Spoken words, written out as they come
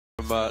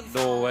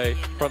Norway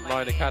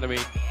Frontline Academy.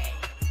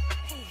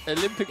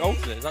 Olympic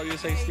alternate, is that what you were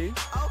saying, Steve?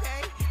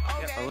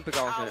 Yeah, Olympic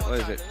alternate, what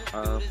is it?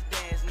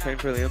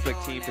 Trained for the Olympic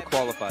team to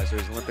qualify, so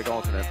he's Olympic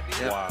alternate.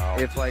 Yep. Wow.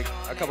 If like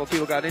a couple of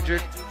people got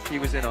injured, he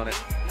was in on it.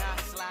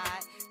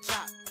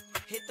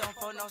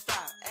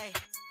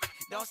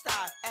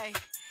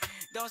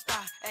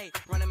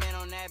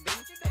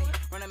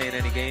 In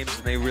any games,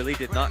 and they really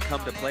did not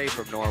come to play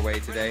from Norway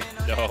today.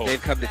 No.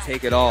 They've come to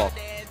take it all.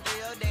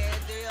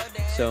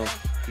 So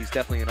he's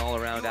definitely an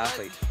all-around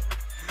athlete.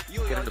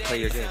 Get him to play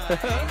your game.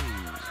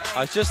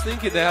 I was just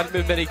thinking there hadn't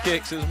been many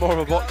kicks. It was more of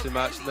a boxing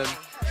match than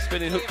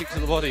spinning hook kicks to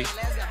the body.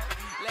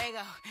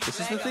 This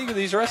is the thing with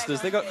these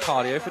wrestlers. They got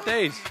cardio for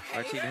days.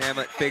 Marthin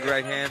Hamlet, big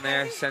right hand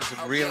there, sends him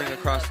reeling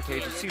across the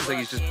cage. It seems like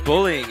he's just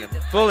bullying him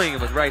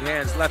with right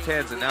hands, left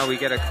hands, and now we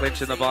get a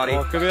clinch in the body.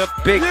 Oh, could be a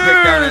big kick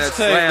down and a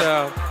slam.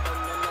 Down.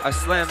 A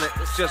slam that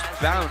just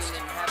bounced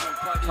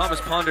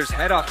Tomasz Ponder's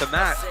head off the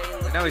mat,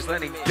 and now he's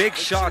landing big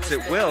shots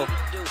at will.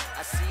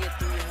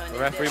 The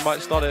referee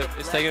might start it.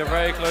 It's taking a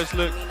very close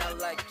look.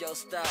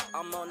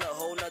 I'm on a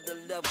whole nother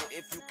level.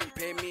 If you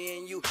compare me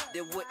and you,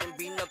 there wouldn't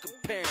be no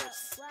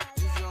comparison.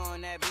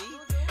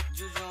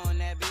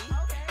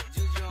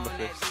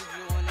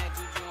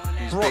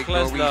 These Brock big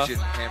Lesnar. Norwegian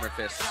hammer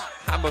fists.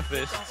 Hammer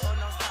fists.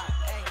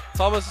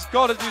 Tomasz has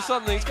got to do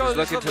something. He's got to do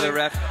Looking something. to the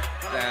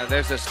ref.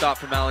 There's a stop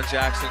from Alan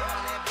Jackson.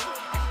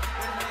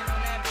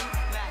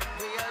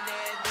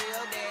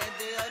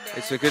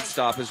 It's a good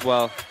stop as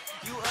well.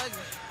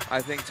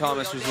 I think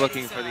Tomasz was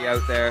looking for the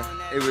out there.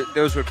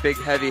 Those were big,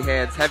 heavy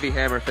hands, heavy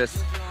hammer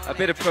fists. A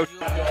bit of pro.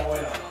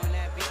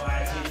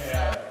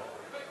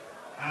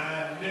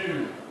 And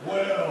new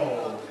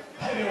world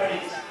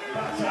heavyweight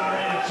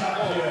battalion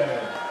champion,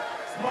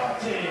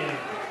 Marthin